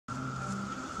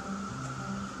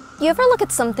You ever look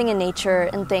at something in nature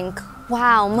and think,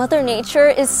 wow, Mother Nature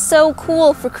is so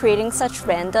cool for creating such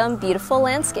random, beautiful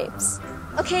landscapes?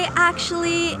 Okay,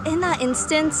 actually, in that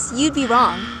instance, you'd be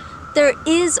wrong. There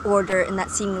is order in that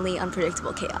seemingly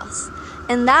unpredictable chaos.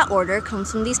 And that order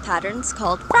comes from these patterns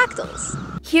called fractals.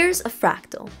 Here's a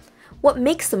fractal. What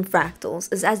makes them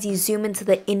fractals is as you zoom into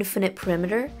the infinite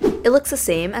perimeter, it looks the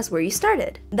same as where you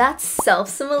started. That's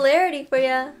self-similarity for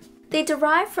ya! They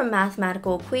derive from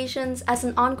mathematical equations as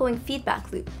an ongoing feedback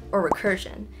loop, or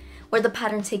recursion, where the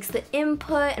pattern takes the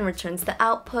input and returns the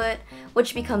output,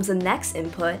 which becomes the next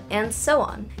input, and so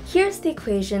on. Here's the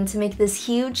equation to make this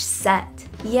huge set.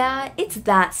 Yeah, it's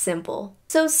that simple.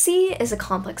 So C is a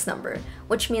complex number,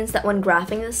 which means that when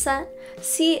graphing this set,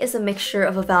 C is a mixture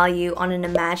of a value on an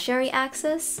imaginary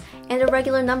axis and a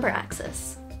regular number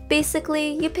axis.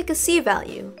 Basically, you pick a C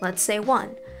value, let's say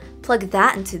 1. Plug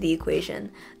that into the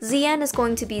equation. Zn is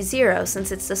going to be 0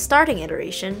 since it's the starting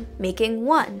iteration, making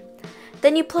 1.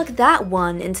 Then you plug that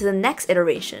 1 into the next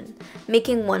iteration,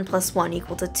 making 1 plus 1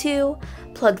 equal to 2.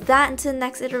 Plug that into the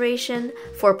next iteration,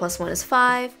 4 plus 1 is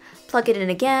 5. Plug it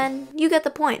in again, you get the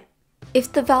point.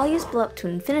 If the values blow up to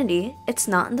infinity, it's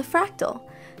not in the fractal.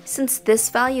 Since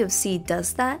this value of C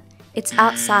does that, it's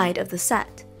outside of the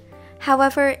set.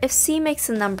 However, if C makes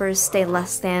the numbers stay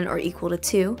less than or equal to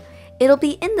 2, it'll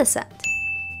be in the set.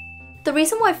 The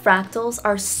reason why fractals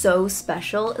are so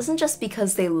special isn't just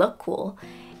because they look cool,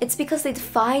 it's because they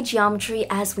defy geometry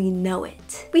as we know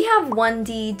it. We have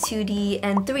 1D, 2D,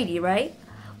 and 3D, right?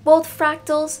 Well, with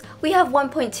fractals, we have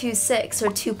 1.26 or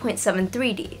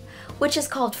 2.73D, which is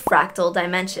called fractal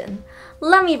dimension.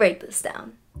 Let me break this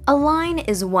down. A line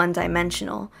is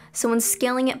one-dimensional, so when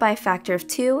scaling it by a factor of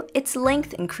 2, its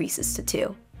length increases to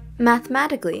 2.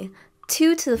 Mathematically,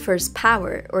 2 to the first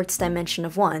power, or its dimension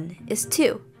of 1, is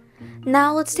 2.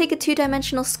 Now let's take a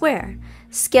two-dimensional square.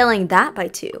 Scaling that by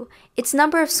 2, its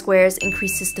number of squares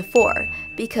increases to 4,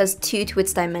 because 2 to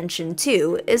its dimension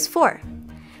 2 is 4.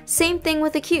 Same thing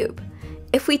with a cube.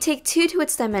 If we take 2 to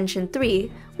its dimension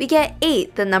 3, we get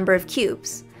 8, the number of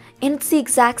cubes. And it's the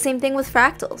exact same thing with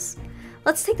fractals.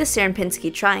 Let's take the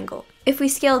Sierpinski triangle. If we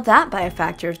scale that by a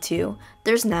factor of 2,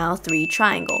 there's now 3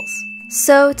 triangles.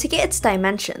 So to get its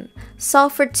dimension,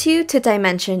 solve for 2 to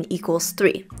dimension equals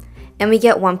 3, and we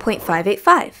get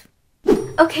 1.585.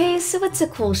 Okay, so it's a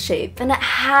cool shape, and it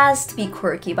has to be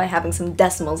quirky by having some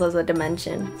decimals as a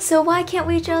dimension. So why can't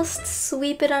we just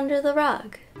sweep it under the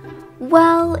rug?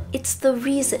 Well, it's the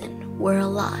reason we're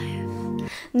alive.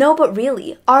 No, but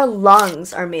really, our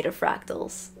lungs are made of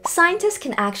fractals. Scientists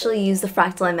can actually use the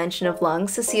fractal dimension of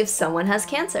lungs to see if someone has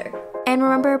cancer. And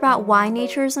remember about why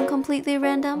nature isn't completely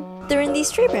random? They're in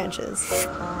these tree branches.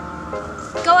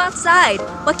 Go outside!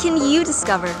 What can you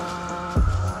discover?